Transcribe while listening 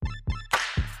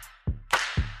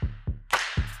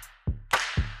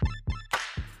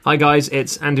Hi guys,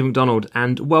 it's Andy McDonald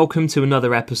and welcome to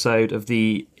another episode of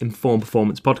the Informed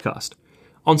Performance podcast.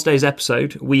 On today's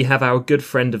episode, we have our good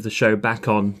friend of the show back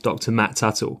on, Dr. Matt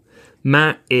Tuttle.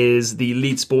 Matt is the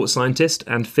lead sports scientist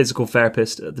and physical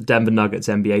therapist at the Denver Nuggets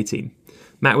NBA team.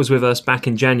 Matt was with us back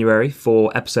in January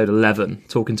for episode 11,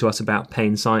 talking to us about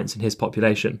pain science in his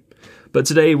population. But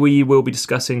today we will be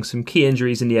discussing some key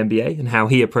injuries in the NBA and how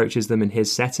he approaches them in his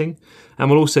setting. And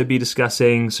we'll also be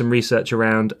discussing some research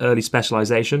around early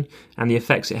specialization and the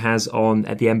effects it has on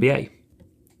the NBA.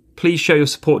 Please show your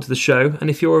support to the show, and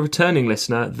if you're a returning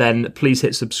listener, then please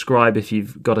hit subscribe if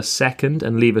you've got a second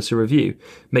and leave us a review.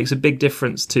 It makes a big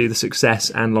difference to the success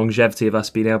and longevity of us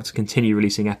being able to continue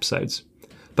releasing episodes.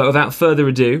 But without further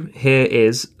ado, here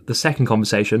is the second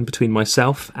conversation between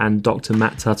myself and Dr.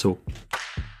 Matt Tuttle.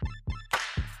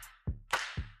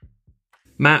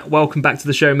 Matt, welcome back to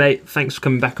the show, mate. Thanks for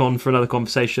coming back on for another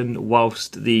conversation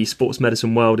whilst the sports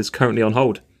medicine world is currently on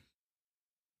hold.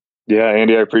 Yeah,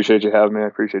 Andy, I appreciate you having me. I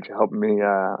appreciate you helping me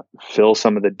fill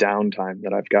some of the downtime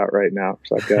that I've got right now.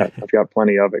 So I've got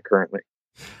plenty of it currently.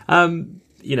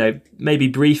 Maybe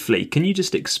briefly, can you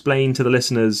just explain to the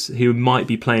listeners who might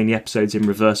be playing the episodes in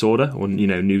reverse order or,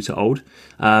 new to old,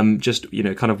 kind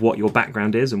of what your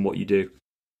background is and what you do?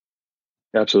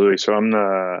 Absolutely. So I'm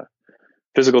the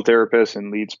physical therapist and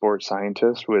lead sports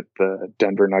scientist with the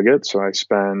Denver Nuggets. So I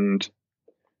spend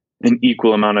an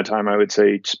equal amount of time, I would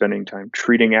say, spending time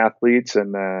treating athletes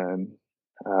and then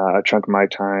a chunk of my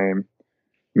time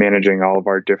managing all of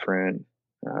our different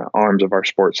arms of our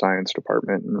sports science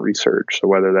department and research. So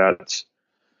whether that's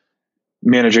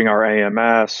managing our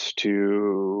AMS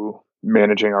to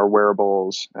managing our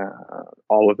wearables,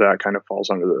 all of that kind of falls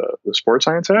under the sports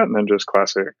science hat, and then just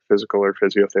classic physical or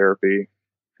physiotherapy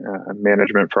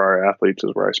management for our athletes is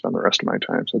where I spend the rest of my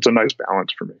time. So it's a nice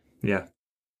balance for me. Yeah.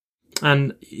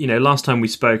 And, last time we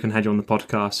spoke and had you on the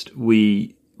podcast,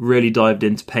 we really dived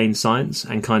into pain science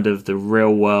and kind of the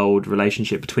real world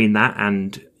relationship between that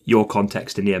and your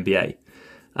context in the NBA.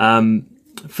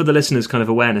 For the listeners' kind of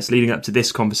awareness, leading up to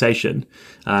this conversation,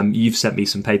 you've sent me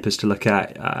some papers to look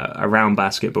at around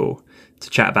basketball to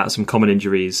chat about some common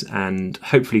injuries and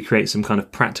hopefully create some kind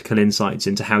of practical insights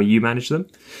into how you manage them.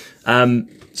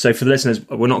 So for the listeners,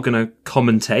 we're not going to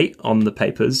commentate on the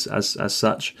papers as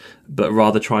such, but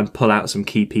rather try and pull out some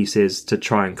key pieces to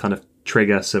try and kind of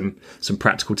trigger some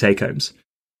practical take-homes.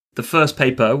 The first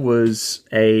paper was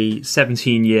a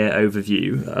 17-year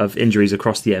overview of injuries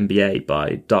across the NBA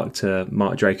by Dr.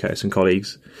 Mark Drakos and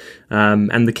colleagues.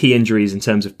 And the key injuries in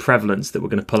terms of prevalence that we're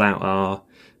going to pull out are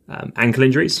ankle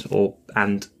injuries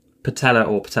and patella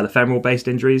or patellofemoral based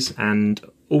injuries, and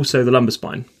also the lumbar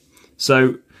spine.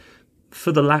 So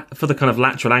for the kind of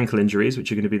lateral ankle injuries,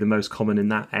 which are going to be the most common in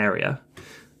that area,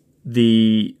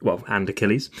 and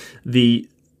Achilles, the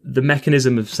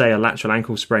mechanism of, say, a lateral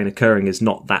ankle sprain occurring is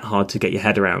not that hard to get your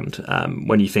head around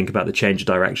when you think about the change of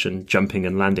direction, jumping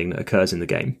and landing that occurs in the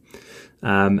game.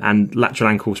 And lateral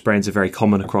ankle sprains are very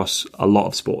common across a lot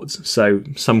of sports. So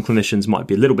some clinicians might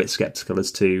be a little bit skeptical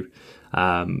as to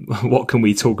what can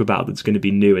we talk about that's going to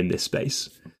be new in this space.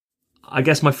 I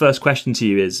guess my first question to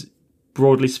you is,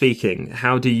 broadly speaking,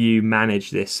 how do you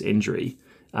manage this injury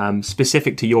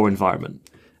specific to your environment?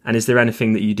 And is there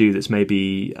anything that you do that's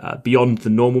maybe beyond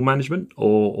the normal management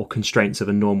or constraints of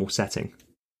a normal setting?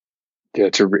 Yeah,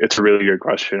 it's a really good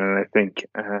question. And I think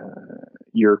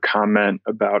your comment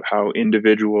about how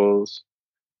individuals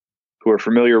who are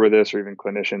familiar with this, or even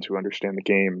clinicians who understand the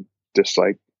game,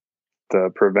 dislike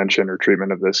the prevention or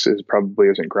treatment of this probably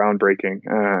isn't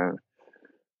groundbreaking.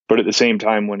 But at the same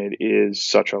time, when it is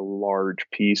such a large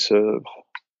piece of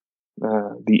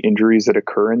the injuries that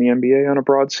occur in the NBA on a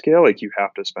broad scale, like, you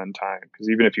have to spend time, because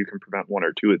even if you can prevent one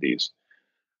or two of these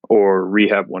or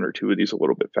rehab one or two of these a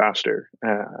little bit faster,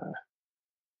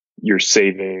 you're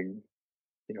saving,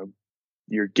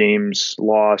 your games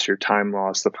loss, your time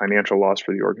loss, the financial loss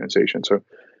for the organization. So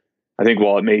I think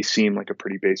while it may seem like a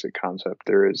pretty basic concept,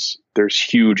 there's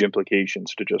huge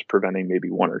implications to just preventing maybe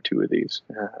one or two of these.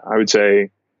 I would say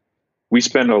we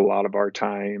spend a lot of our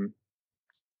time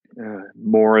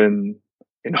more in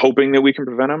hoping that we can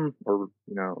prevent them, or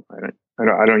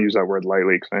I don't use that word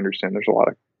lightly because I understand there's a lot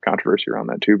of controversy around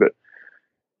that too. But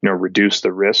reduce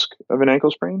the risk of an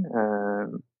ankle sprain.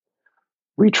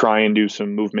 We try and do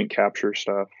some movement capture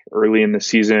stuff early in the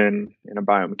season in a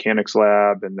biomechanics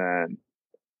lab, and then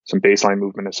some baseline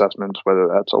movement assessments, whether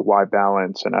that's a Y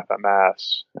balance, an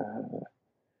FMS,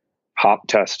 hop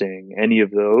testing, any of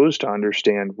those, to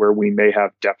understand where we may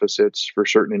have deficits for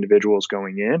certain individuals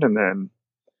going in, and then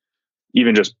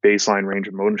even just baseline range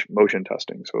of motion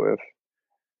testing. So if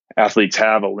athletes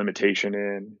have a limitation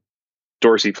in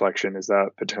dorsiflexion, is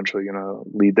that potentially going to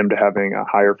lead them to having a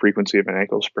higher frequency of an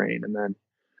ankle sprain? And then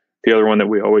the other one that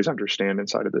we always understand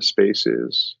inside of this space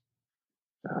is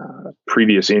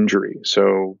previous injury.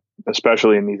 So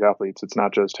especially in these athletes, it's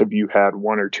not just have you had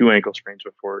one or two ankle sprains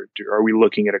before? Are we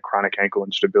looking at a chronic ankle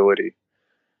instability?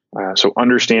 So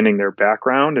understanding their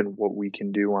background and what we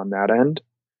can do on that end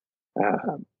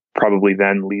probably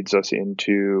then leads us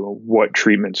into what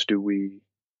treatments do we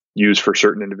use for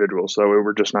certain individuals. So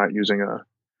we're just not using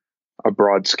a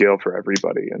broad scale for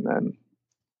everybody. And then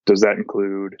does that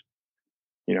include,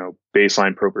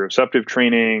 baseline proprioceptive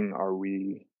training? Are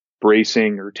we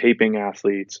bracing or taping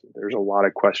athletes? There's a lot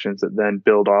of questions that then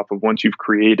build off of once you've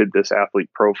created this athlete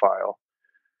profile,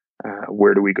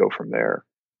 where do we go from there?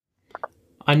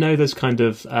 I know there's kind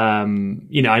of, I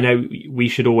know we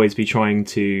should always be trying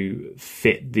to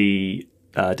fit the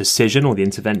decision or the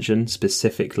intervention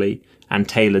specifically and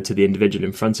tailored to the individual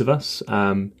in front of us.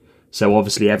 So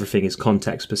obviously everything is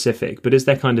context specific, but is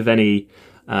there kind of any,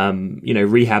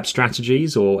 rehab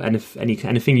strategies or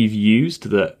anything you've used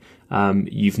that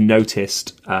you've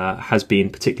noticed has been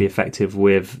particularly effective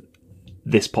with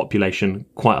this population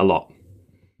quite a lot?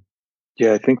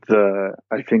 Yeah, I think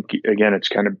again, it's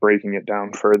kind of breaking it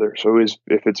down further. So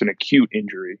if it's an acute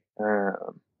injury,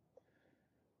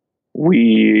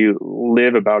 we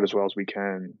live about as well as we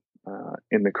can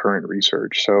in the current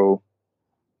research. So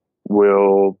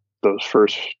those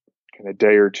first kind of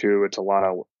day or two, it's a lot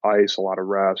of ice, a lot of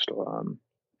rest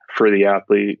for the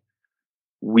athlete.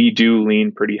 We do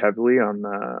lean pretty heavily on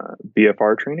the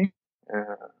BFR training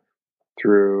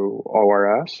through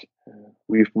ORS.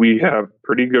 We have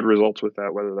pretty good results with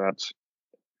that, whether that's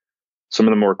some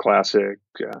of the more classic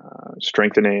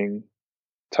strengthening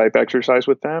type exercise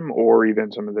with them, or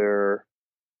even some of their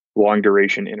long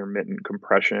duration intermittent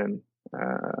compression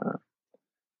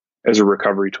as a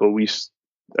recovery tool.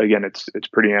 Again, it's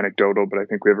pretty anecdotal, but I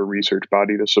think we have a research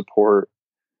body to support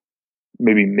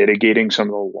maybe mitigating some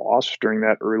of the loss during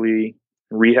that early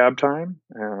rehab time.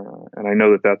 And I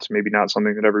know that that's maybe not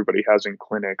something that everybody has in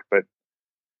clinic, but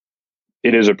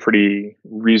it is a pretty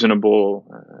reasonable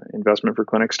investment for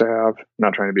clinics to have. I'm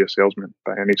not trying to be a salesman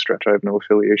by any stretch. I have no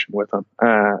affiliation with them.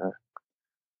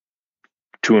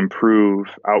 To improve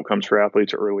outcomes for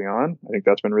athletes early on, I think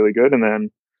that's been really good. And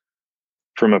then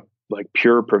from a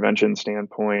pure prevention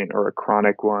standpoint or a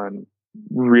chronic one,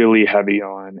 really heavy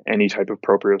on any type of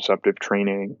proprioceptive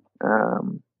training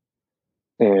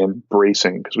and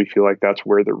bracing, because we feel like that's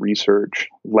where the research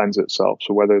lends itself.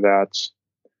 So whether that's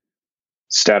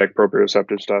static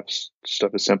proprioceptive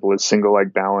stuff as simple as single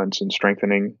leg balance and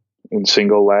strengthening in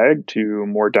single leg, to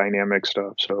more dynamic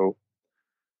stuff. So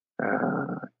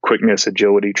quickness,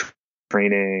 agility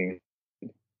training,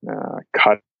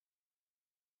 cut,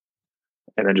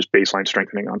 and then just baseline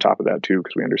strengthening on top of that too,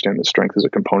 because we understand that strength is a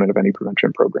component of any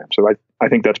prevention program. So I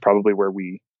think that's probably where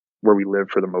we live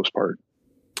for the most part.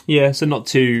 Yeah, so not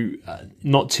too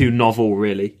novel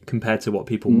really compared to what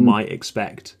people might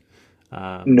expect.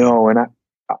 No, and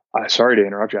I sorry to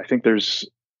interrupt you. I think there's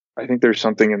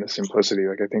something in the simplicity.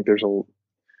 I think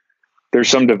there's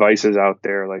some devices out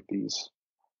there like these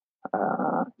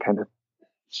kind of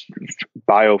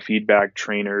biofeedback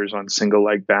trainers on single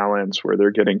leg balance, where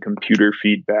they're getting computer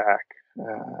feedback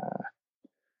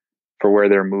for where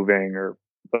they're moving, or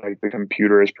the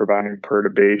computer is providing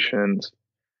perturbations.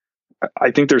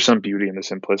 I think there's some beauty in the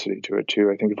simplicity to it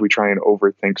too. I think if we try and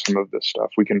overthink some of this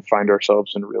stuff, we can find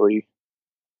ourselves in really,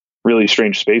 really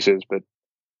strange spaces. But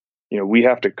we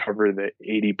have to cover the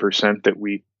 80%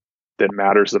 that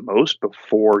matters the most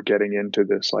before getting into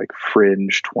this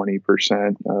fringe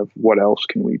 20% of what else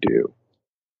can we do.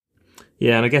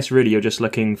 Yeah, and I guess really you're just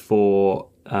looking for,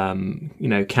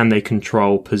 can they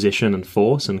control position and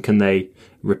force, and can they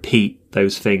repeat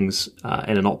those things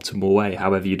in an optimal way,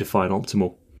 however you define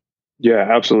optimal? Yeah,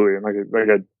 absolutely.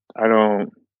 And I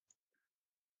don't,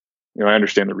 I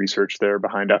understand the research there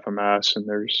behind FMS, and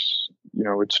there's,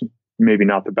 it's maybe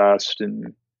not the best.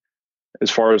 And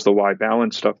as far as the Y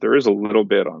balance stuff, there is a little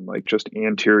bit on just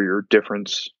anterior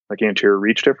difference, anterior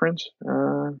reach difference,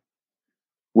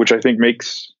 which I think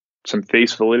makes some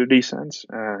face validity sense.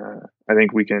 I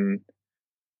think we can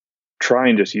try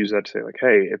and just use that to say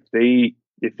hey,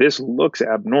 if this looks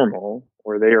abnormal,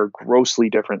 or they are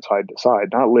grossly different side to side,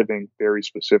 not living very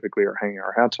specifically or hanging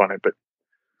our hats on it, but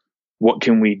what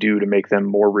can we do to make them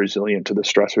more resilient to the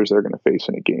stressors they're going to face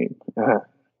in a game?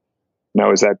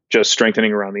 Now, is that just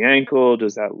strengthening around the ankle?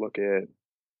 Does that look at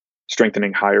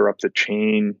strengthening higher up the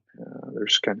chain?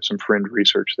 There's kind of some fringe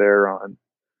research there on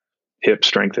hip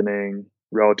strengthening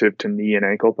relative to knee and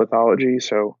ankle pathology.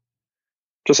 So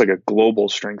just like a global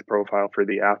strength profile for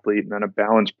the athlete and then a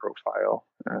balance profile.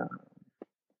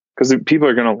 Because people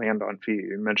are going to land on feet.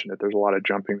 You mentioned it. There's a lot of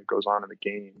jumping that goes on in the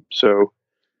game. So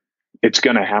it's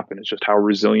going to happen. It's just how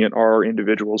resilient are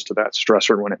individuals to that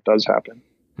stressor when it does happen.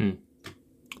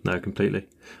 No, completely.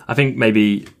 I think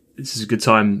maybe this is a good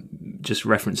time, just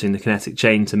referencing the kinetic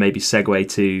chain, to maybe segue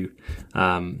to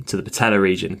the patella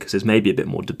region, because there's maybe a bit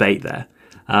more debate there.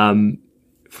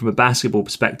 From a basketball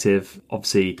perspective,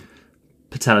 obviously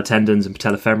patella tendons and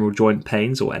patellofemoral joint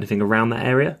pains or anything around that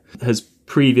area has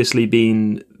previously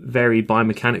been very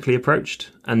biomechanically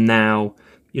approached, and now,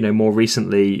 more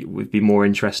recently we've been more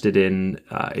interested in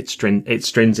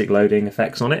extrinsic loading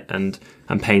effects on it and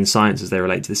pain science as they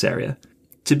relate to this area.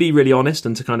 To be really honest,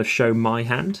 and to kind of show my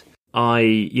hand,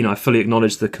 I fully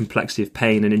acknowledge the complexity of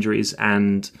pain and injuries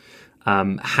and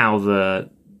how the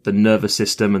nervous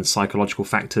system and psychological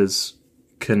factors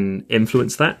can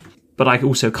influence that. But I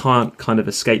also can't kind of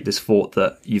escape this thought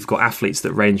that you've got athletes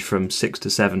that range from 6 to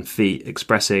 7 feet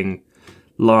expressing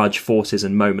large forces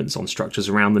and moments on structures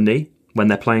around the knee when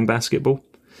they're playing basketball.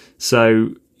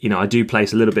 So, I do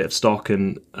place a little bit of stock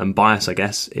and bias, I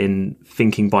guess, in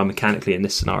thinking biomechanically in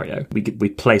this scenario. We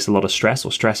place a lot of stress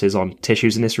or stresses on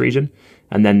tissues in this region,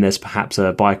 and then there's perhaps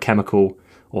a biochemical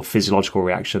or physiological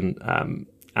reaction,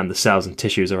 and the cells and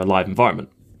tissues are a live environment.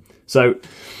 So,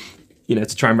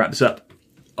 to try and wrap this up,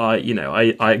 I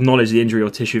acknowledge the injury or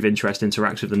tissue of interest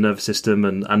interacts with the nervous system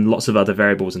and lots of other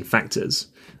variables and factors.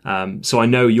 So I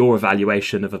know your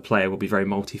evaluation of a player will be very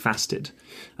multifaceted.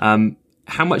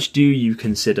 How much do you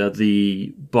consider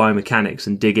the biomechanics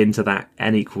and dig into that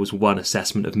N=1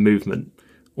 assessment of movement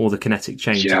or the kinetic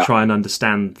chain to try and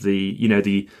understand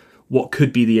the what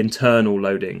could be the internal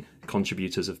loading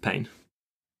contributors of pain?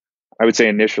 I would say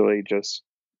initially just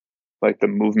like the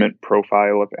movement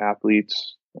profile of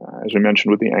athletes, as we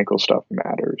mentioned with the ankle stuff,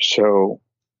 matters. So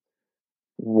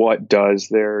what does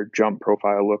their jump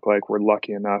profile look like? We're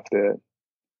lucky enough that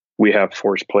we have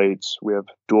force plates. We have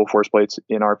dual force plates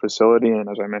in our facility. And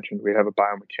as I mentioned, we have a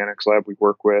biomechanics lab we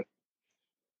work with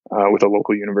a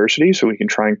local university, so we can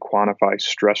try and quantify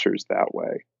stressors that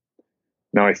way.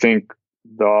 Now, I think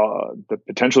the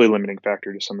potentially limiting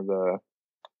factor to some of the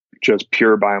just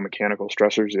pure biomechanical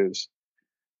stressors is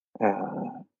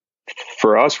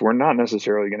for us, we're not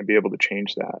necessarily going to be able to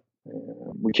change that.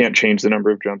 We can't change the number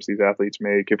of jumps these athletes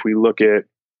make. If we look at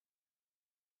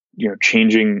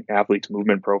changing athletes'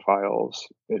 movement profiles,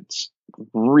 it's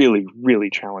really, really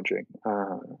challenging.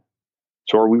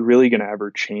 So are we really going to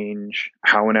ever change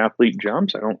how an athlete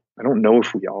jumps? I don't know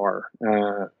if we are.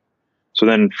 So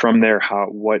then from there,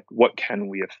 what can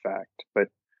we affect? But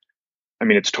I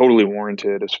mean, it's totally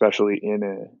warranted, especially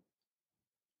in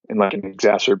like an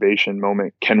exacerbation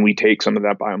moment. Can we take some of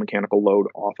that biomechanical load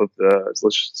off of let's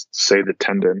just say the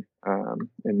tendon,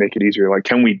 and make it easier? Like,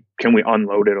 can we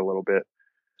unload it a little bit?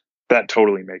 That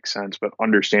totally makes sense. But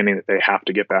understanding that they have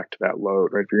to get back to that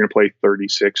load, right? If you're going to play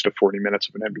 36 to 40 minutes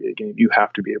of an NBA game, you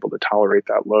have to be able to tolerate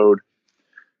that load,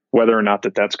 whether or not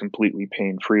that's completely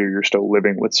pain-free or you're still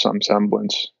living with some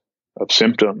semblance of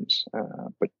symptoms,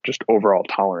 but just overall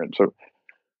tolerance. So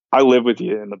I live with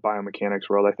you in the biomechanics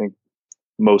world. I think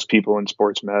most people in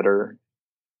sports med are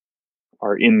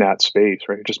in that space,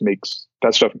 right? It just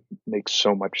that stuff makes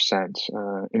so much sense,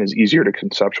 and is easier to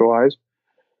conceptualize.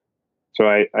 So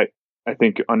I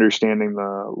think understanding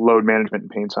the load management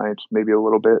and pain science may be a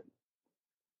little bit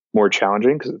more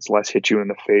challenging because it's less hit you in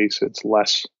the face. It's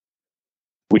less,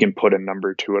 we can put a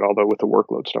number to it, although with the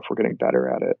workload stuff, we're getting better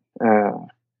at it.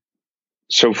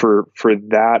 So for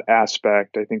that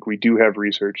aspect, I think we do have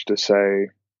research to say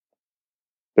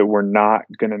that we're not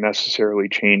going to necessarily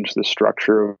change the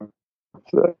structure of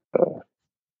the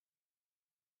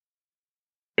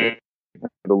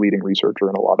leading researcher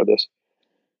in a lot of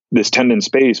this tendon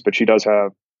space, but she does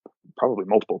have probably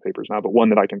multiple papers now, but one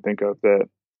that I can think of that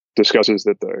discusses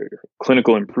that the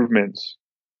clinical improvements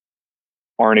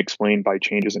aren't explained by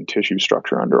changes in tissue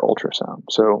structure under ultrasound.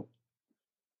 So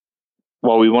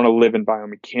while we want to live in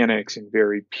biomechanics and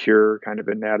very pure kind of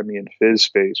anatomy and phys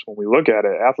space, when we look at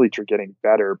it, athletes are getting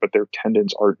better, but their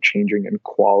tendons aren't changing in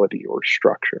quality or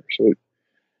structure. So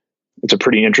it's a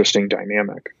pretty interesting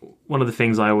dynamic. One of the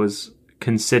things I always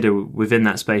consider within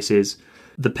that space is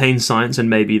the pain science and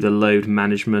maybe the load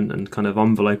management and kind of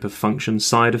envelope of function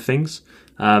side of things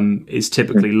is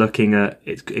typically looking at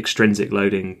extrinsic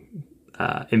loading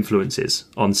influences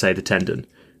on, say, the tendon.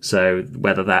 So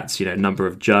whether that's, number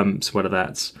of jumps, whether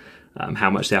that's how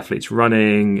much the athlete's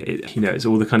running, it's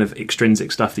all the kind of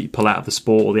extrinsic stuff that you pull out of the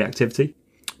sport or the activity.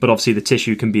 But obviously the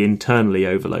tissue can be internally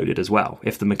overloaded as well.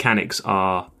 If the mechanics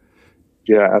are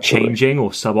changing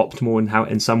or suboptimal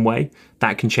in some way,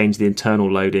 that can change the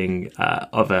internal loading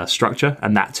of a structure,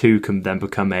 and that too can then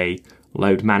become a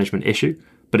load management issue.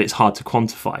 But it's hard to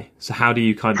quantify. So how do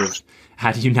you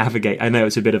navigate? I know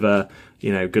it's a bit of a,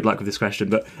 good luck with this question,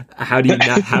 but how do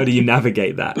you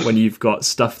navigate that when you've got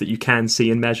stuff that you can see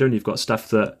and measure, and you've got stuff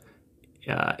that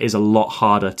is a lot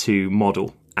harder to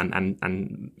model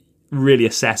and really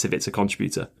assess if it's a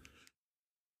contributor?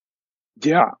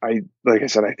 Yeah, like I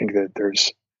said, I think that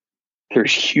there's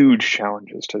huge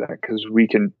challenges to that, because we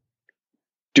can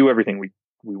do everything we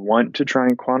want to try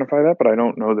and quantify that, but I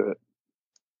don't know that,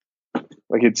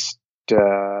 like, it's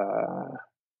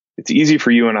easy for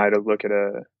you and I to look at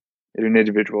an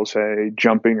individual, say,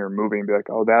 jumping or moving, and be like,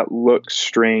 oh, that looks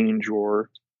strange, or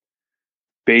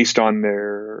based on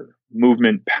their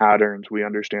movement patterns, we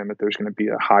understand that there's going to be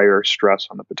a higher stress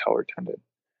on the patellar tendon.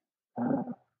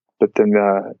 But then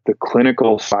the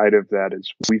clinical side of that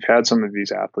is, we've had some of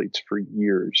these athletes for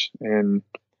years, and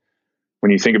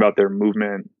when you think about their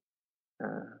movement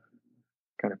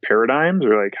kind of paradigms,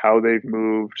 or like how they've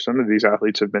moved, some of these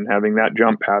athletes have been having that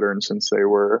jump pattern since they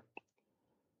were,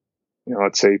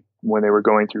 let's say when they were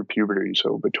going through puberty.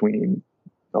 So between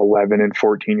 11 and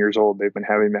 14 years old, they've been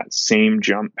having that same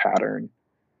jump pattern.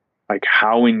 Like,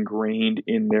 how ingrained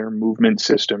in their movement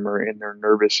system or in their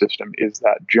nervous system is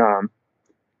that jump?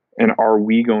 And are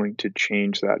we going to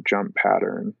change that jump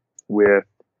pattern with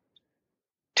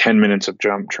 10 minutes of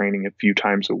jump training a few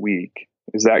times a week?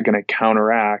 Is that going to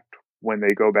counteract when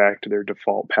they go back to their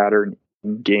default pattern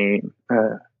in game?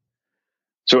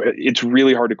 So it's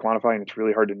really hard to quantify, and it's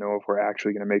really hard to know if we're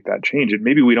actually going to make that change. And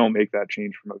maybe we don't make that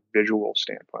change from a visual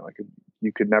standpoint. Like,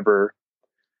 you could never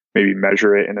maybe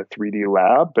measure it in a 3D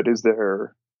lab, but is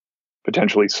there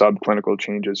potentially subclinical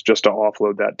changes just to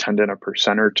offload that tendon a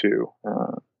percent or two?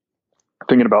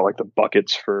 Thinking about like the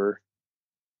buckets for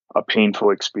a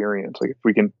painful experience. Like, if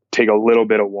we can take a little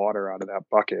bit of water out of that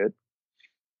bucket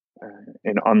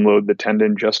and unload the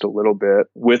tendon just a little bit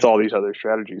with all these other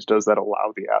strategies, does that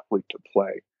allow the athlete to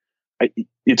play?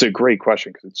 It's a great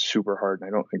question, because it's super hard, and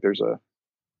I don't think there's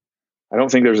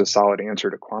a solid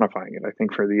answer to quantifying it. I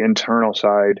think for the internal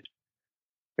side,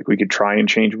 like, we could try and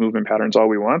change movement patterns all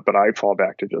we want, but I fall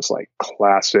back to just like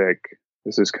classic.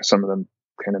 This is some of them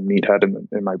kind of meathead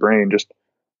in my brain, just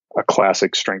a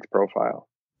classic strength profile.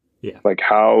 Yeah. Like,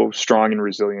 how strong and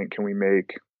resilient can we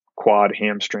make quad,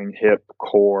 hamstring, hip,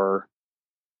 core,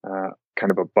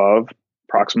 kind of above,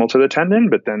 proximal to the tendon,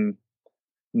 but then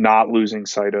not losing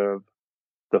sight of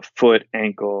the foot,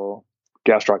 ankle,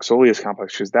 gastrocsoleus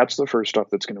complex, because that's the first stuff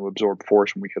that's going to absorb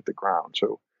force when we hit the ground.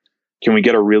 So can we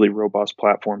get a really robust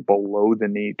platform below the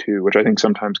knee too, which I think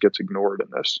sometimes gets ignored in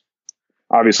this,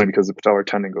 obviously because the patellar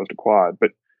tendon goes to quad,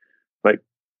 but like,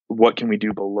 what can we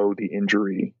do below the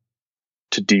injury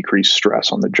to decrease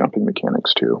stress on the jumping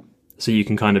mechanics too? So you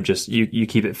can kind of just, you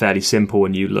keep it fairly simple,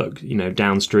 and you look,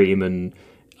 downstream, and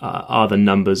are the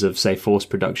numbers of, say, force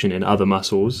production in other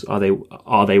muscles, are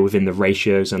they within the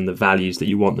ratios and the values that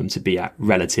you want them to be at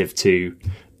relative to,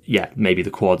 maybe the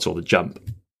quads or the jump?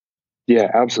 Yeah,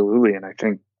 absolutely. And I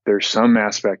think there's some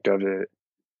aspect of it.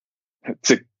 It's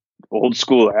an old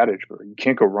school adage, but you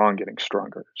can't go wrong getting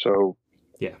stronger. So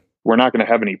we're not going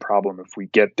to have any problem if we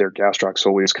get their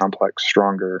gastrocsoleus complex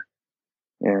stronger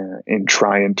and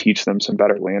try and teach them some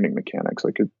better landing mechanics.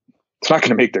 Like, it's not going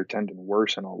to make their tendon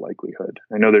worse in all likelihood.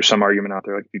 I know there's some argument out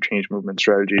there, like, if you change movement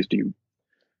strategies, do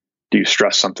you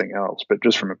stress something else? But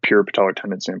just from a pure patellar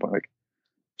tendon standpoint, like,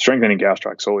 strengthening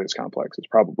gastrocsoleus complex is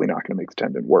probably not going to make the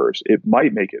tendon worse. It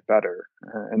might make it better.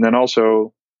 And then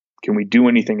also, can we do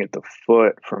anything at the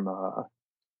foot from a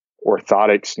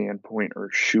orthotic standpoint or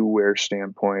shoe wear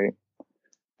standpoint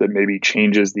that maybe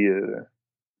changes the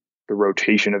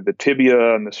rotation of the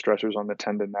tibia and the stressors on the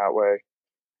tendon that way?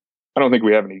 I don't think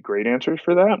we have any great answers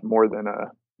for that, more than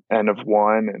a N of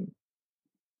one. And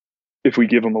if we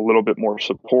give them a little bit more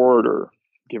support, or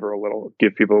give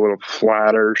people a little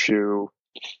flatter shoe,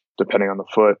 depending on the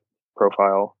foot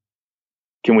profile,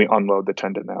 can we unload the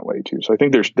tendon that way too? So I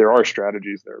think there are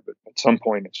strategies there, but at some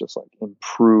point it's just like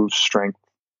improve strength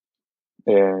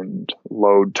and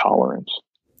load tolerance.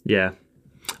 Yeah.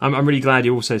 I'm really glad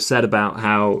you also said about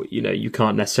how, you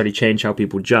can't necessarily change how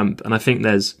people jump. And I think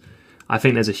there's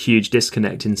a huge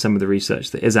disconnect in some of the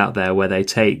research that is out there, where they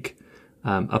take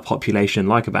a population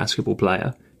like a basketball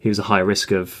player who's a high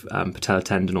risk of patellar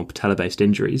tendon or patella-based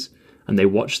injuries, and they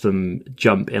watch them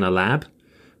jump in a lab,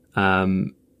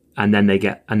 and then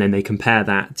they compare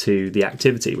that to the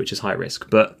activity, which is high risk.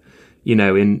 But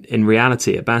in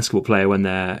reality, a basketball player, when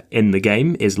they're in the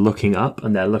game, is looking up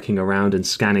and they're looking around and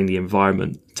scanning the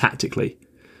environment tactically.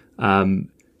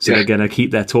 So they're going to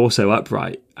keep their torso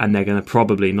upright, and they're going to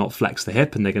probably not flex the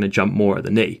hip, and they're going to jump more at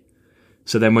the knee.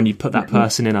 So then when you put that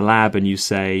person in a lab and you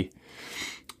say,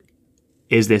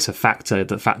 is this a factor,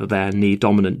 the fact that they're a knee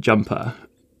dominant jumper?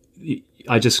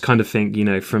 I just kind of think,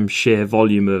 from sheer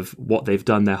volume of what they've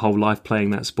done their whole life playing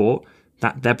that sport,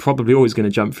 that they're probably always going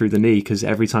to jump through the knee, because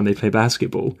every time they play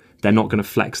basketball, they're not going to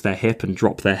flex their hip and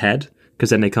drop their head,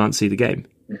 because then they can't see the game.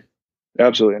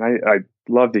 Absolutely. And I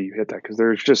love that you hit that, because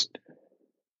there's just,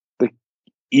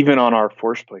 even on our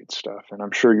force plate stuff, and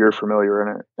I'm sure you're familiar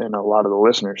in it, and a lot of the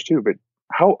listeners too, but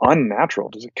how unnatural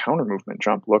does a counter movement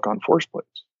jump look on force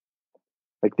plates?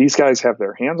 Like, these guys have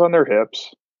their hands on their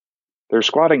hips, they're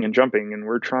squatting and jumping, and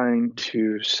we're trying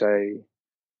to say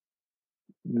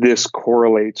this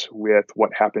correlates with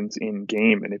what happens in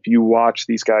game. And if you watch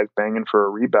these guys banging for a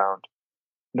rebound,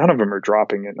 none of them are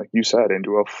dropping it, like you said,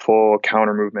 into a full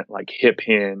counter movement, like hip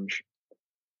hinge,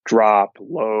 drop,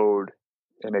 load,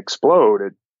 and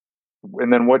explode.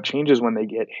 And then what changes when they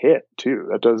get hit too?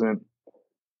 That doesn't,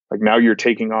 like, now you're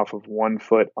taking off of one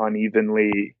foot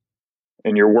unevenly,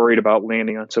 and you're worried about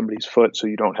landing on somebody's foot so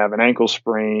you don't have an ankle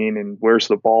sprain, and where's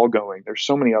the ball going? There's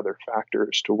so many other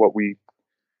factors to what we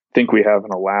think we have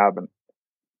in a lab. And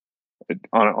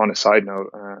on a side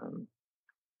note,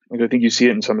 I think you see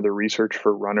it in some of the research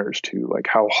for runners too, like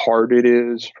how hard it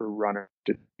is for runners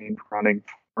to change running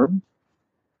form,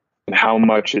 and how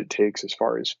much it takes as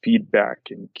far as feedback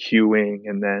and cueing,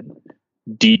 and then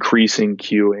decreasing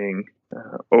cueing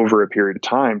over a period of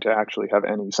time to actually have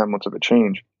any semblance of a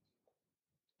change.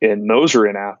 And those are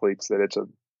in athletes that it's a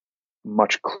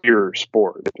much clearer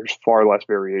sport. There's far less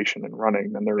variation in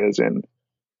running than there is in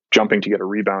jumping to get a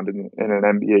rebound in an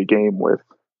NBA game with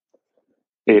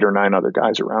 8 or 9 other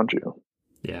guys around you.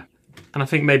 Yeah. And I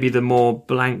think maybe the more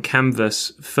blank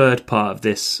canvas third part of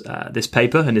this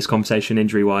paper and this conversation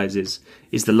injury-wise is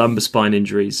the lumbar spine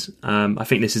injuries. I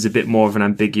think this is a bit more of an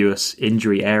ambiguous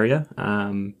injury area.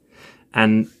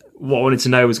 And what I wanted to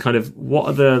know was kind of, what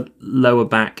are the lower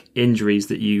back injuries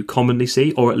that you commonly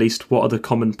see, or at least what are the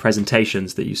common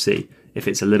presentations that you see, if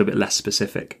it's a little bit less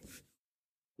specific?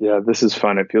 Yeah, this is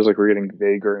fun. It feels like we're getting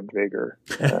vaguer and vaguer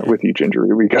with each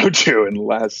injury we go to, and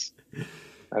less,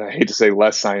 and I hate to say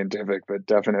less scientific, but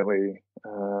definitely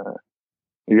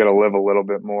you got to live a little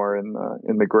bit more in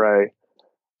the gray.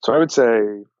 So I would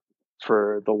say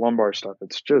for the lumbar stuff,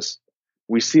 it's just,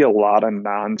 we see a lot of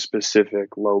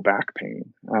non-specific low back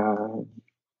pain,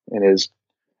 and as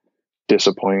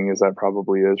disappointing as that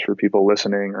probably is for people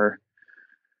listening, or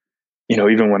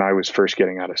even when I was first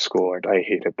getting out of school, I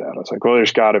hated that. I was like, well,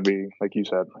 there's got to be, like you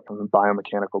said, like, I'm a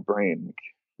biomechanical brain.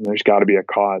 There's got to be a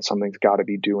cause. Something's got to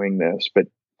be doing this. But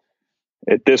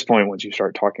at this point, once you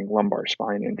start talking lumbar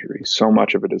spine injury, so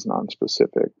much of it is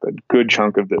non-specific. The good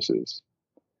chunk of this is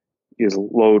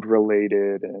load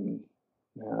related, and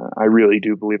I really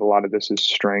do believe a lot of this is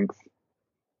strength.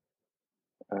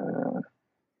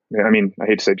 I mean, I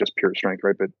hate to say just pure strength,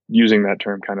 right? But using that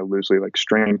term kind of loosely, like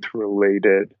strength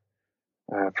related.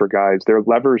 For guys, their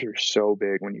levers are so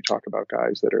big when you talk about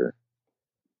guys that are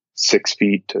 6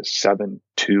 feet to 7'2",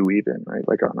 even, right?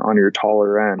 Like on your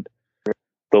taller end,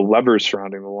 the levers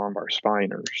surrounding the lumbar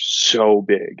spine are so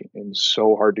big and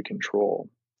so hard to control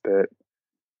that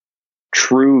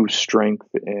true strength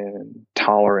and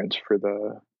tolerance for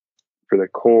the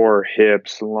core,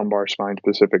 hips, lumbar spine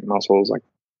specific muscles, like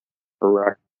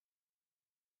correct,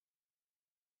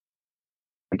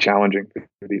 challenging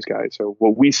for these guys. So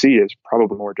what we see is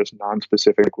probably more just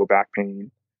non-specific low back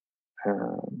pain.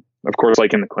 Of course,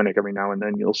 like in the clinic, every now and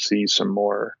then you'll see some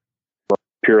more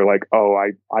pure, like, oh,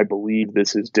 I believe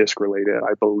this is disc related.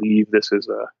 I believe this is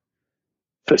a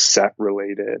facet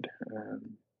related.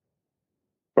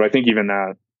 But I think even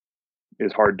that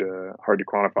is hard to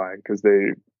quantify, because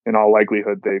they, in all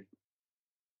likelihood, they've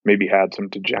maybe had some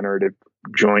degenerative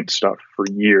joint stuff for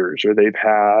years, or they've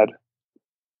had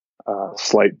a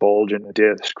slight bulge in the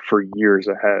disc for years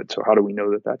ahead. So how do we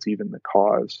know that that's even the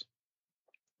cause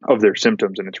of their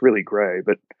symptoms? And it's really gray.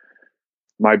 But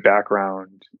my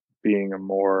background being a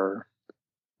more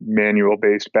manual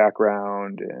based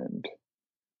background, and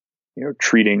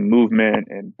treating movement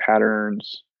and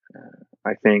patterns,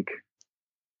 I think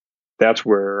that's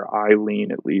where I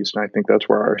lean, at least, and I think that's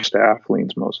where our staff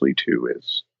leans mostly to,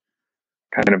 is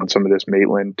kind of on some of this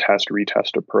Maitland test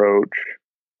retest approach,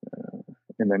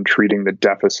 and then treating the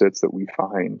deficits that we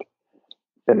find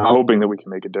and hoping that we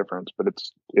can make a difference. But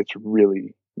it's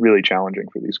really, really challenging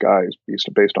for these guys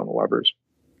based on the levers.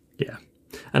 Yeah.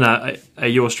 And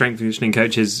your strength conditioning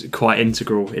coach is quite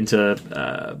integral into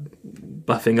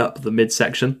buffing up the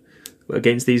midsection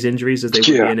against these injuries as they would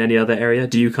be in any other area.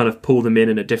 Do you kind of pull them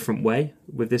in a different way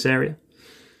with this area?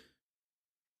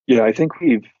 Yeah,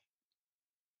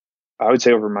 I would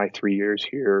say over my 3 years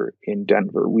here in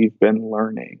Denver, we've been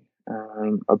learning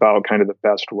about kind of the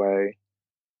best way.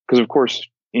 Because, of course,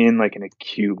 in like an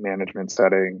acute management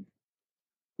setting,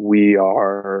 we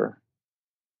are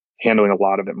handling a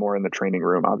lot of it more in the training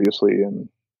room, obviously, and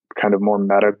kind of more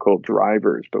medical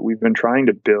drivers. But we've been trying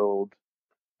to build,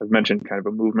 I've mentioned kind of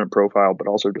a movement profile, but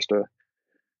also just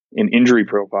an injury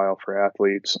profile for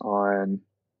athletes on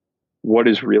what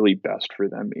is really best for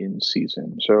them in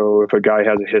season. So if a guy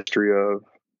has a history of,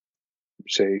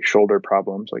 say, shoulder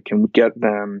problems, like, can we get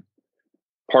them,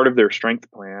 part of their strength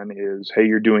plan is, hey,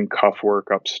 you're doing cuff work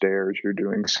upstairs, you're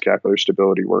doing scapular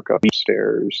stability work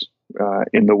upstairs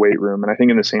in the weight room. And I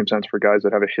think in the same sense for guys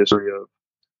that have a history of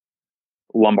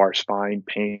lumbar spine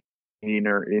pain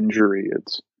or injury,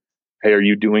 it's, hey, are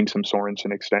you doing some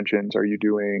Sorensen extensions? What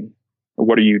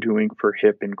are you doing for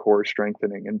hip and core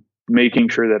strengthening? And making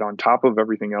sure that on top of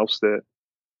everything else that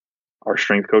our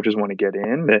strength coaches want to get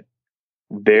in, that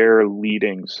they're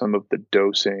leading some of the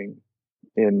dosing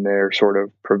in their sort of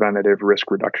preventative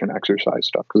risk reduction exercise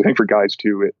stuff. Because I think for guys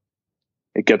too,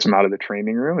 it gets them out of the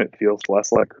training room. It feels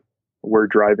less like we're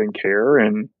driving care,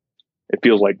 and it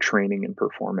feels like training and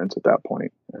performance at that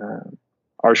point.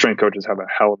 Our strength coaches have a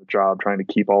hell of a job trying to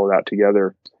keep all of that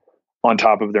together on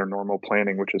top of their normal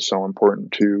planning, which is so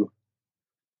important to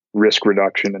risk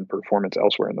reduction and performance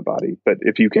elsewhere in the body. But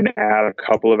if you can add a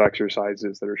couple of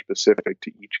exercises that are specific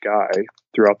to each guy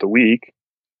throughout the week,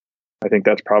 I think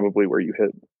that's probably where you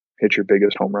hit your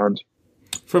biggest home runs.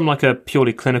 From like a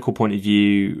purely clinical point of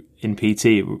view in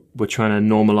PT, we're trying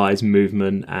to normalize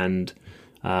movement and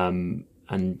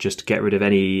just get rid of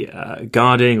any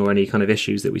guarding or any kind of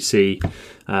issues that we see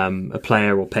a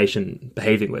player or patient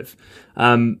behaving with.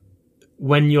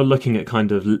 When you're looking at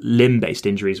kind of limb-based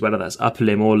injuries, whether that's upper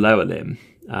limb or lower limb,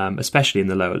 especially in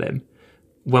the lower limb,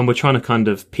 when we're trying to kind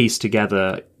of piece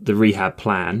together the rehab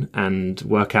plan and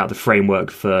work out the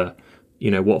framework for,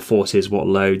 what forces, what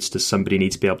loads does somebody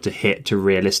need to be able to hit to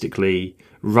realistically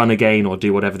run again or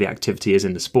do whatever the activity is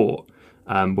in the sport,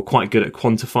 we're quite good at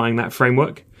quantifying that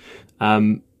framework.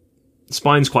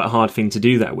 Spine's quite a hard thing to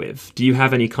do that with. Do you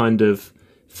have any kind of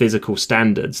physical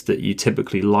standards that you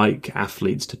typically like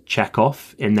athletes to check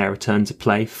off in their return to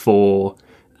play for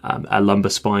a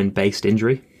lumbar spine based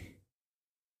injury?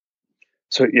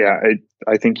 So yeah,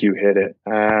 I think you hit it.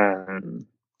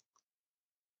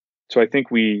 So I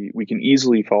think we can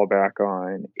easily fall back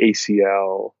on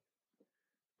ACL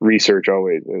research.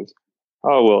 Always is,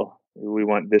 oh well, we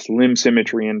want this limb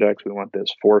symmetry index, we want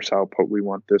this force output, we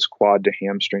want this quad to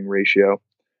hamstring ratio,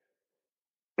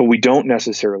 but we don't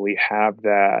necessarily have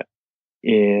that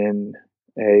in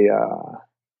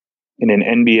an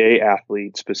NBA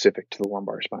athlete specific to the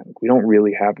lumbar spine. We don't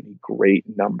really have any great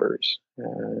numbers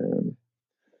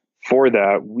for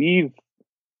that. We've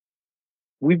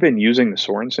been using the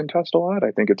Sorensen test a lot.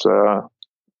 I think it's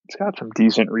got some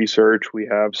decent research. We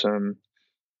have some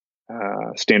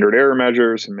standard error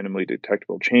measures, some minimally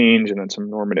detectable change, and then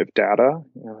some normative data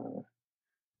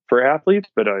for athletes.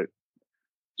 But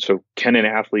so can an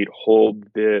athlete hold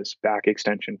this back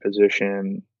extension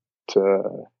position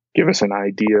to give us an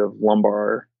idea of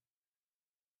lumbar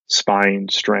spine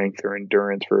strength or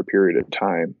endurance for a period of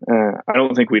time? I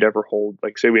don't think we'd ever hold,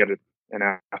 like, say we had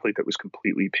an athlete that was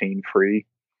completely pain-free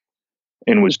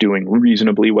and was doing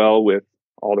reasonably well with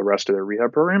all the rest of their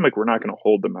rehab program. Like, we're not going to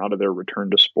hold them out of their return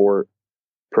to sport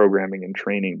programming and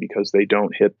training because they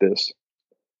don't hit this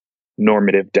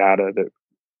normative data that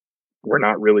we're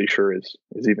not really sure is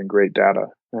even great data.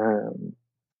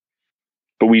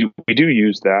 But we do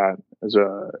use that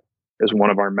as one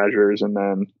of our measures. And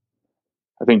then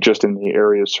I think just in the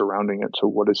areas surrounding it. So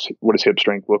what does hip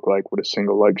strength look like? What does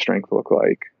single leg strength look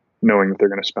like? Knowing that they're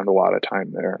going to spend a lot of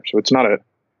time there. So I don't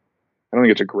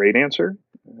think it's a great answer,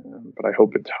 but I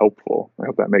hope it's helpful. I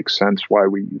hope that makes sense why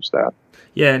we use that.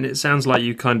 Yeah, and it sounds like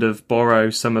you kind of borrow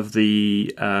some of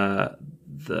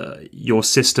your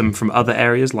system from other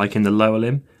areas, like in the lower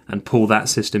limb, and pull that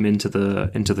system into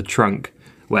the trunk,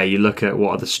 where you look at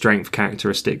what are the strength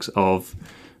characteristics of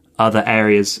other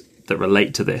areas that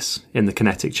relate to this in the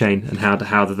kinetic chain, and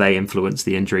how do they influence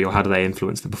the injury, or how do they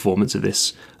influence the performance of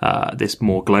this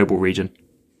more global region.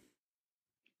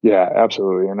 Yeah,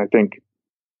 absolutely. And I think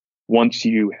once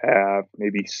you have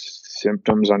maybe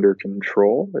symptoms under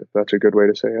control, if that's a good way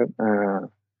to say it,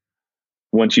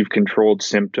 once you've controlled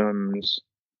symptoms,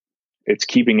 it's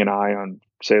keeping an eye on,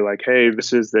 say, like, hey,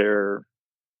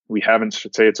 we haven't,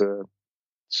 say it's a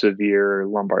severe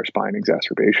lumbar spine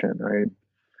exacerbation, right?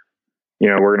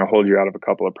 We're going to hold you out of a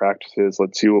couple of practices.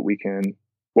 Let's see what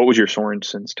was your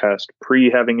Sorensen's test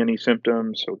pre having any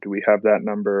symptoms? So do we have that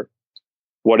number?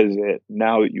 what is it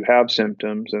now that you have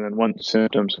symptoms? And then once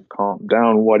symptoms have calmed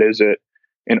down, what is it?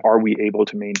 And are we able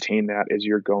to maintain that as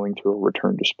you're going through a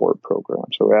return to sport program?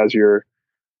 So as you're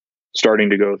starting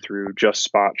to go through just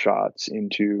spot shots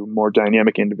into more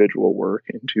dynamic individual work,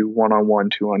 into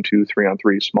 1-on-1, 2-on-2,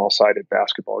 3-on-3 small-sided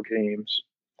basketball games,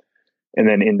 and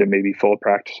then into maybe full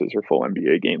practices or full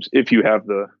NBA games. If you have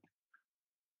the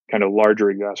kind of larger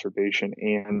exacerbation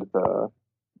and the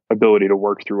ability to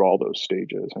work through all those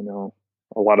stages. I know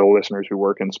a lot of listeners who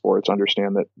work in sports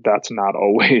understand that that's not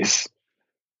always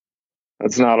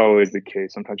the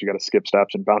case. Sometimes you got to skip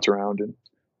steps and bounce around and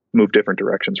move different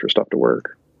directions for stuff to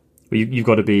work. You've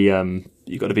got to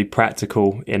be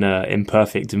practical in an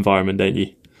imperfect environment, don't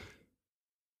you?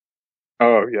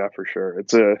 Oh yeah, for sure.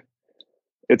 It's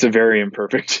a very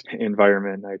imperfect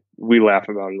environment. We laugh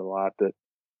about it a lot that,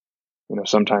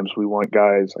 sometimes we want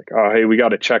guys like, oh, hey, we got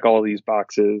to check all these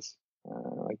boxes.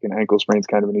 Like an ankle sprain's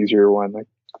kind of an easier one. Like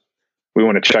we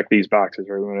want to check these boxes,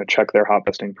 or we want to check their hot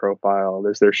busting profile.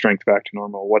 Is their strength back to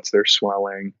normal? What's their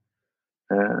swelling?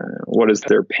 What is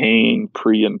their pain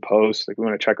pre and post? Like we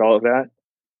want to check all of that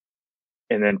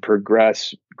and then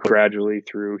progress gradually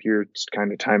through here's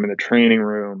kind of time in the training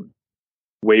room,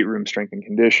 weight room strength and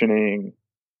conditioning,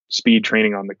 speed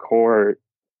training on the court,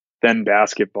 then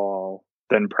basketball,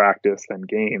 then practice, then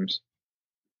games.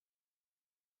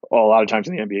 A lot of times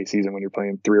in the NBA season, when you're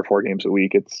playing 3 or 4 games a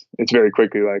week, it's very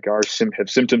quickly like, have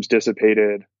symptoms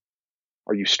dissipated?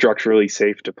 Are you structurally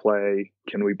safe to play?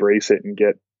 Can we brace it and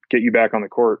get you back on the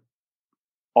court?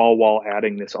 All while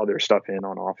adding this other stuff in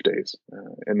on off days.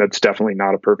 And that's definitely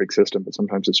not a perfect system, but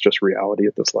sometimes it's just reality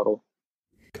at this level.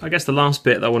 I guess the last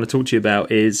bit that I want to talk to you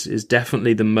about is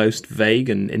definitely the most vague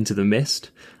and into the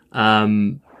mist.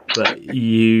 But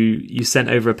you sent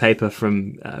over a paper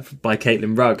by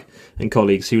Caitlin Rugg and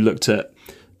colleagues who looked at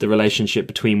the relationship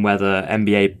between whether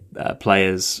NBA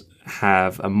players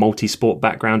have a multi-sport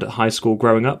background at high school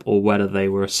growing up or whether they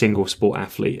were a single sport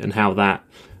athlete, and how that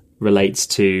relates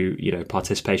to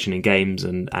participation in games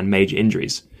and major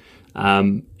injuries.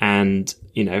 And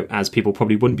as people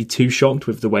probably wouldn't be too shocked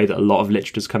with the way that a lot of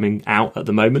literature is coming out at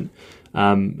the moment,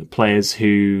 players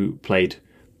who played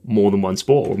more than one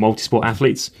sport or multi-sport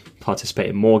athletes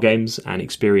participate in more games and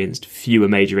experienced fewer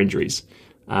major injuries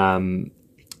than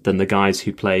the guys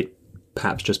who played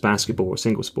perhaps just basketball or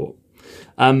single sport.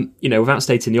 Without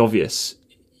stating the obvious,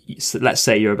 let's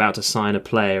say you're about to sign a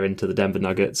player into the Denver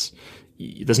Nuggets.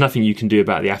 There's nothing you can do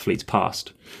about the athlete's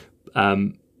past.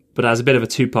 But as a bit of a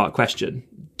two-part question,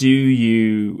 do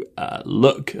you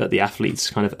look at the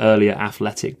athlete's kind of earlier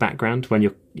athletic background when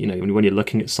you're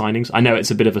looking at signings? I know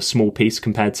it's a bit of a small piece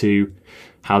compared to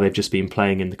how they've just been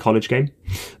playing in the college game,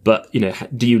 but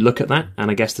do you look at that?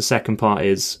 And I guess the second part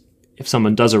is, if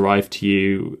someone does arrive to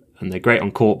you and they're great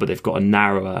on court, but they've got a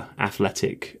narrower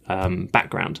athletic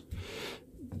background,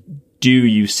 do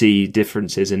you see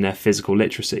differences in their physical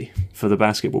literacy for the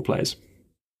basketball players?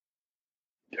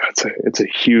 Yeah, it's a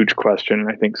huge question, and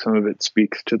I think some of it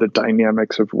speaks to the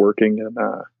dynamics of working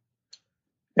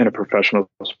in a professional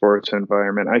sports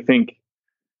environment. I think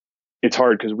it's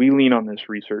hard because we lean on this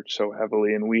research so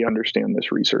heavily, and we understand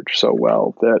this research so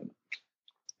well that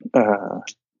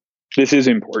this is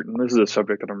important. This is a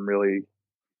subject that I'm really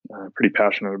pretty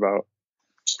passionate about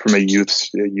from a youth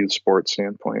sports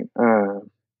standpoint.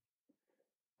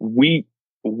 We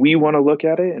want to look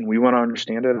at it and we want to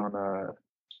understand it on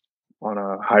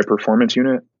a high performance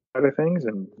unit side of things,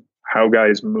 and how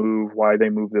guys move, why they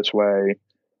move this way,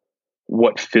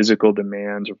 what physical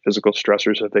demands or physical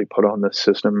stressors that they put on the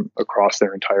system across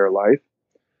their entire life.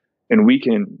 And we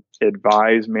can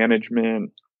advise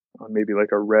management on maybe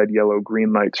like a red, yellow,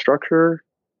 green light structure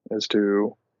as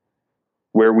to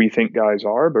where we think guys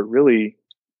are. But really,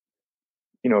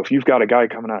 if you've got a guy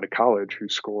coming out of college who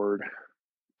scored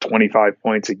 25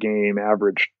 points a game,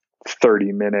 averaged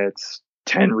 30 minutes,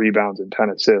 10 rebounds and 10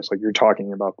 assists, like you're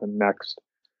talking about the next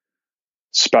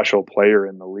special player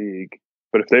in the league.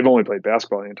 But if they've only played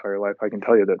basketball the entire life, I can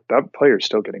tell you that player is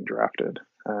still getting drafted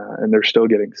and they're still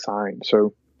getting signed.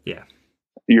 So yeah,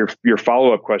 your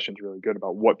follow-up question is really good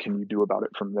about what can you do about it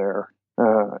from there.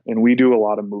 And we do a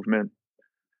lot of movement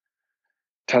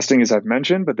testing, as I've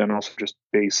mentioned, but then also just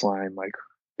baseline, like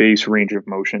base range of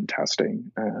motion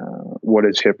testing. What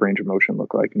does hip range of motion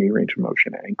look like? Knee range of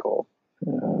motion, ankle,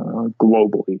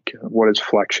 globally? What does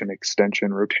flexion,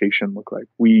 extension, rotation look like?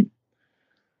 We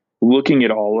looking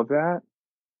at all of that.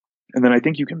 And then I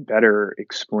think you can better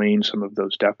explain some of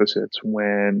those deficits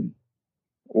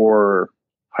or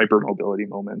hypermobility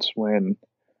moments when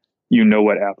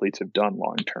what athletes have done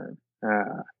long term.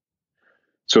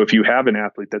 So if you have an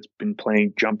athlete that's been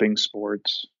playing jumping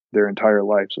sports their entire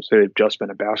life. So say they've just been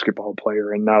a basketball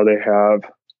player and now they have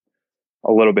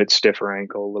a little bit stiffer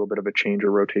ankle, a little bit of a change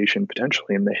or rotation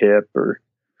potentially in the hip, or,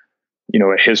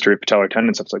 a history of patellar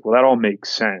tendon stuff. It's like, well, that all makes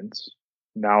sense.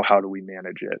 Now, how do we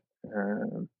manage it?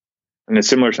 In a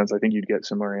similar sense, I think you'd get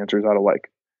similar answers out of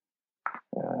like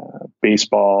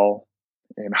baseball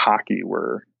and hockey,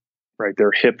 where, right,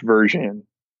 their hip version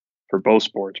for both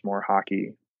sports, more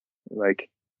hockey, like,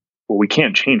 well, we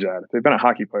can't change that. If they've been a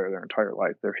hockey player their entire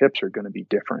life, their hips are going to be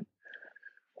different.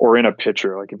 Or in a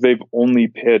pitcher, like if they've only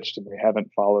pitched and they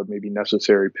haven't followed maybe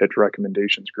necessary pitch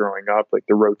recommendations growing up, like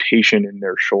the rotation in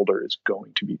their shoulder is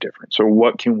going to be different. So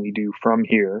what can we do from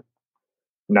here,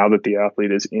 now that the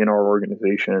athlete is in our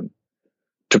organization,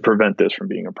 to prevent this from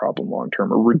being a problem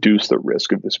long-term, or reduce the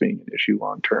risk of this being an issue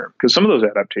long-term? Because some of those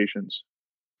adaptations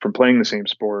from playing the same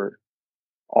sport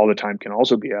all the time can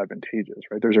also be advantageous,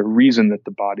 right? There's a reason that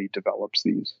the body develops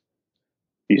these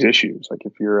issues. Like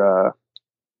if you're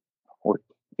or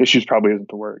issues probably isn't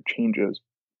the word, changes.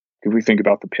 If we think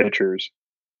about the pitchers,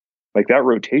 like that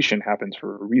rotation happens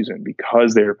for a reason,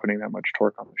 because they are putting that much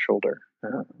torque on the shoulder.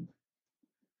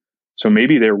 So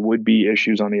maybe there would be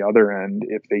issues on the other end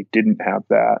if they didn't have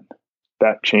that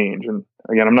change. And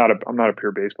again, I'm not a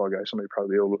pure baseball guy. Somebody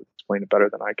probably be able to explain it better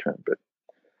than I can, but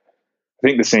I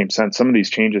think the same sense, some of these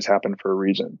changes happen for a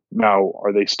reason. Now,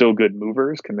 are they still good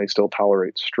movers? Can they still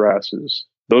tolerate stress?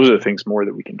 Those are the things more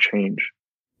that we can change.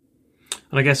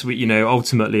 And I guess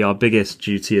ultimately our biggest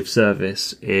duty of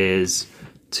service is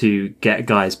to get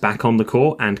guys back on the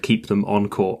court and keep them on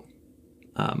court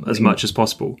as much as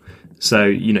possible. So,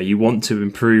 you want to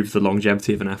improve the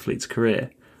longevity of an athlete's career.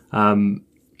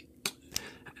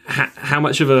 How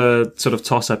much of a sort of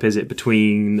toss-up is it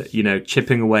between,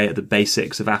 chipping away at the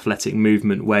basics of athletic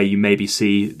movement, where you maybe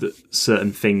see that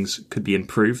certain things could be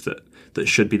improved that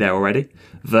should be there already,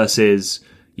 versus,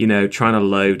 trying to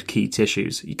load key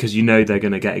tissues, because they're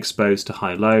going to get exposed to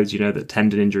high loads, that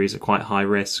tendon injuries are quite high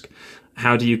risk.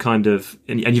 How do you kind of,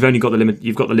 and you've only got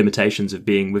you've got the limitations of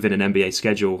being within an NBA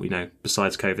schedule,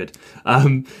 besides COVID.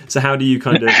 So how do you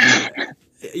kind of,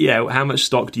 how much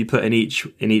stock do you put in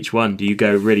each one? Do you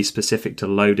go really specific to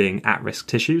loading at-risk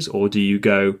tissues, or do you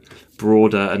go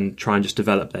broader and try and just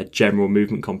develop their general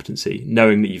movement competency,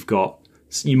 knowing that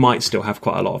you might still have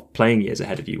quite a lot of playing years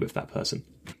ahead of you with that person?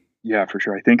 Yeah, for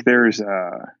sure. I think there's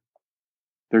a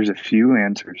few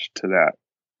answers to that.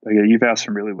 Like, you've asked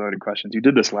some really loaded questions. You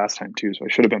did this last time too, so I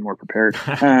should have been more prepared.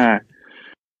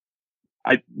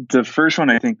 The first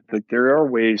one, I think, like, there are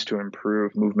ways to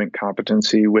improve movement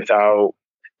competency without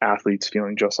athletes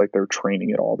feeling just like they're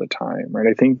training it all the time, right?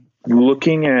 I think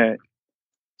looking at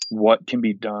what can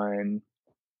be done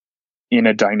in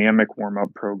a dynamic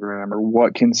warm-up program, or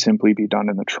what can simply be done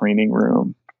in the training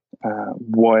room,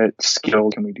 what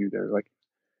skills can we do there? Like,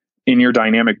 in your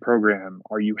dynamic program,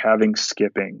 are you having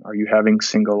skipping? Are you having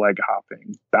single leg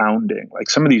hopping, bounding? Like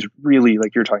some of these really,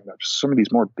 like you're talking about, just some of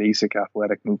these more basic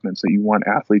athletic movements that you want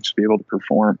athletes to be able to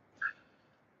perform.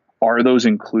 Are those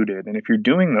included? And if you're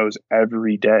doing those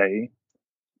every day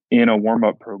in a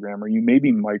warm-up program, are you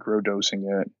maybe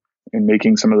microdosing it and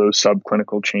making some of those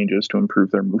subclinical changes to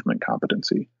improve their movement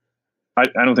competency? I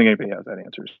don't think anybody has that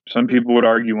answer. Some people would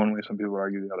argue one way, some people would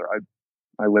argue the other.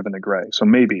 I live in the gray. So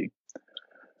maybe.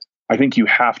 I think you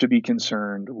have to be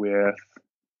concerned with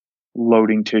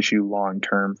loading tissue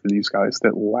long-term for these guys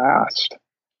that last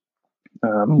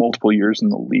multiple years in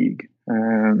the league.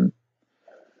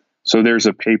 So there's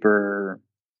an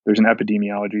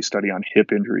epidemiology study on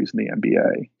hip injuries in the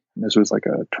NBA. And this was like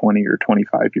a 20 or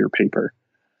 25 year paper.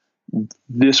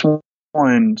 This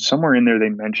one, somewhere in there, they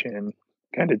mention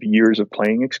kind of years of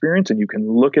playing experience, and you can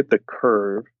look at the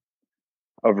curve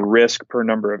of risk per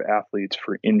number of athletes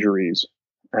for injuries,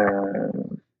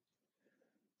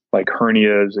 like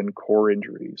hernias and core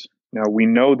injuries. Now, we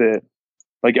know that,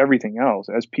 like everything else,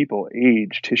 as people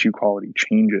age, tissue quality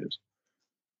changes.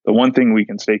 The one thing we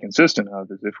can stay consistent of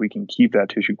is if we can keep that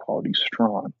tissue quality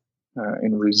strong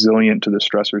and resilient to the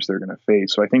stressors they're going to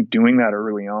face. So I think doing that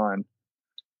early on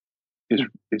is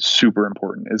super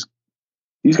important. As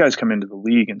these guys come into the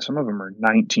league, and some of them are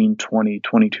 19, 20,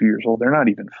 22 years old, they're not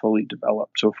even fully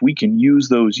developed. So if we can use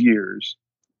those years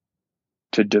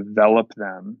to develop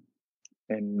them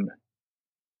and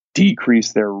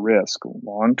decrease their risk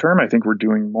long term, I think we're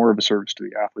doing more of a service to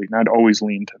the athlete. And I'd always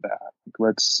lean to that. Like,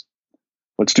 let's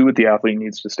do what the athlete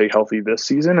needs to stay healthy this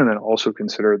season, and then also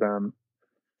consider them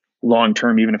long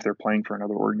term, even if they're playing for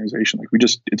another organization. Like,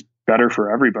 it's better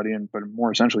for everybody, but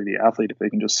more essentially the athlete, if they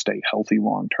can just stay healthy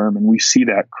long term. And we see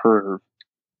that curve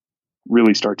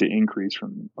really start to increase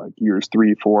from like years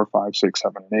 3, 4, 5, 6,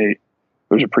 7, and 8.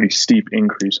 There's a pretty steep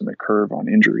increase in the curve on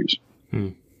injuries.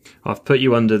 I've put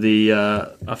you under the.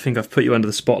 I think I've put you under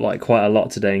the spotlight quite a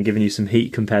lot today and given you some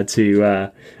heat compared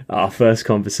to our first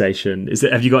conversation.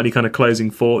 Have you got any kind of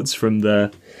closing thoughts from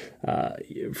the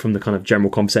kind of general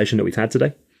conversation that we've had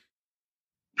today?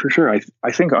 For sure,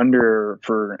 I think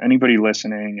for anybody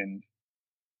listening, and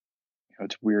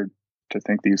it's weird to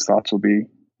think these thoughts will be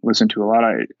listened to a lot.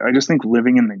 I just think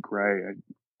living in the gray.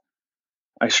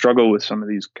 I struggle with some of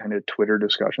these kind of Twitter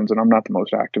discussions, and I'm not the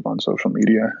most active on social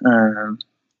media.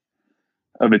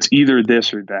 Of it's either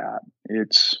this or that.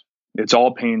 It's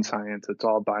all pain science. It's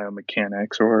all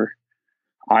biomechanics, or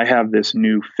I have this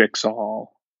new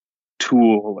fix-all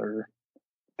tool, or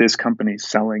this company's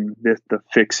selling the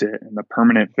fix-it and the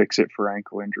permanent fix-it for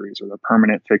ankle injuries, or the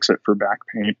permanent fix-it for back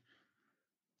pain.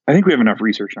 I think we have enough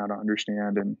research now to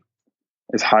understand, and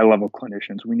as high-level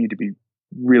clinicians, we need to be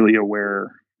really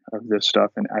aware of this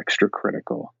stuff and extra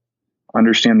critical.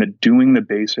 Understand that doing the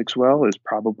basics well is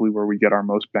probably where we get our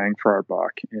most bang for our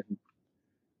buck. And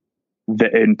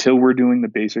until we're doing the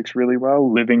basics really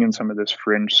well, living in some of this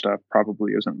fringe stuff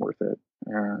probably isn't worth it.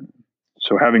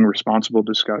 So having responsible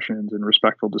discussions and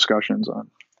respectful discussions on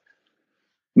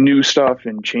new stuff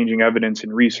and changing evidence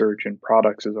and research and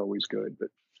products is always good. But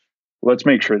let's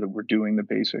make sure that we're doing the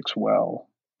basics well,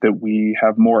 that we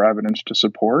have more evidence to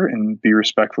support, and be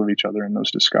respectful of each other in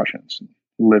those discussions and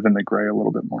live in the gray a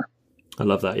little bit more. I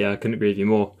love that. Yeah, I couldn't agree with you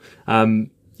more.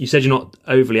 You said you're not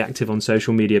overly active on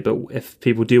social media, but if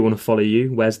people do want to follow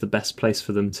you, where's the best place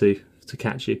for them to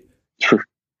catch you?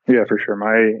 Yeah, for sure.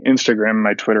 My Instagram,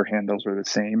 my Twitter handles are the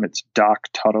same. It's Doc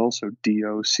Tuttle, so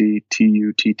DOCTUTTLE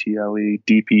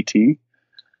DPT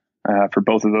for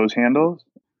both of those handles.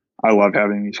 I love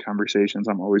having these conversations.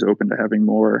 I'm always open to having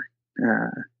more.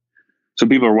 So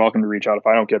people are welcome to reach out. If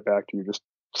I don't get back to you, just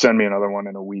send me another one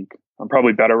in a week. I'm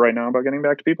probably better right now about getting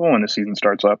back to people. When the season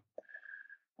starts up,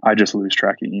 I just lose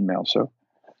track of email. So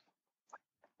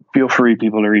feel free,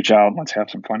 people, to reach out. Let's have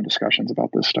some fun discussions about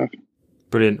this stuff.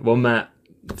 Brilliant. Well, Matt,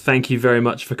 thank you very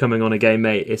much for coming on again,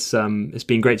 mate. It's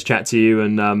been great to chat to you,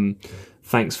 and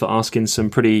thanks for asking some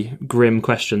pretty grim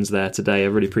questions there today. I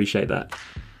really appreciate that.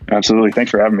 Absolutely.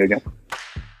 Thanks for having me again.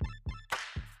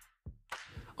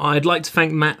 I'd like to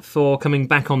thank Matt for coming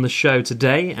back on the show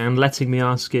today and letting me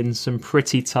ask in some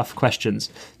pretty tough questions,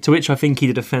 to which I think he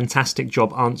did a fantastic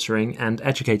job answering and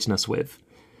educating us with.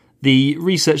 The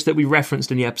research that we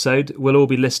referenced in the episode will all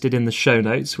be listed in the show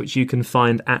notes, which you can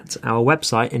find at our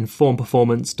website,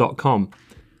 informperformance.com.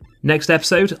 Next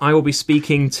episode, I will be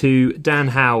speaking to Dan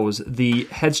Howes, the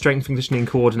head strength and conditioning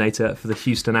coordinator for the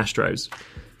Houston Astros.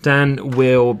 Dan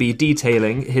will be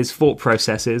detailing his thought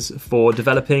processes for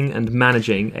developing and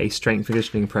managing a strength and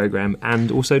conditioning program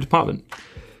and also department.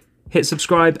 Hit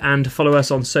subscribe and follow us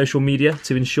on social media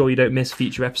to ensure you don't miss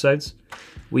future episodes.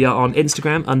 We are on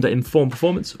Instagram under Inform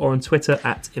Performance or on Twitter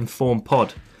at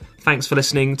InformPod. Thanks for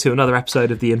listening to another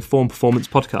episode of the Inform Performance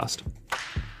podcast.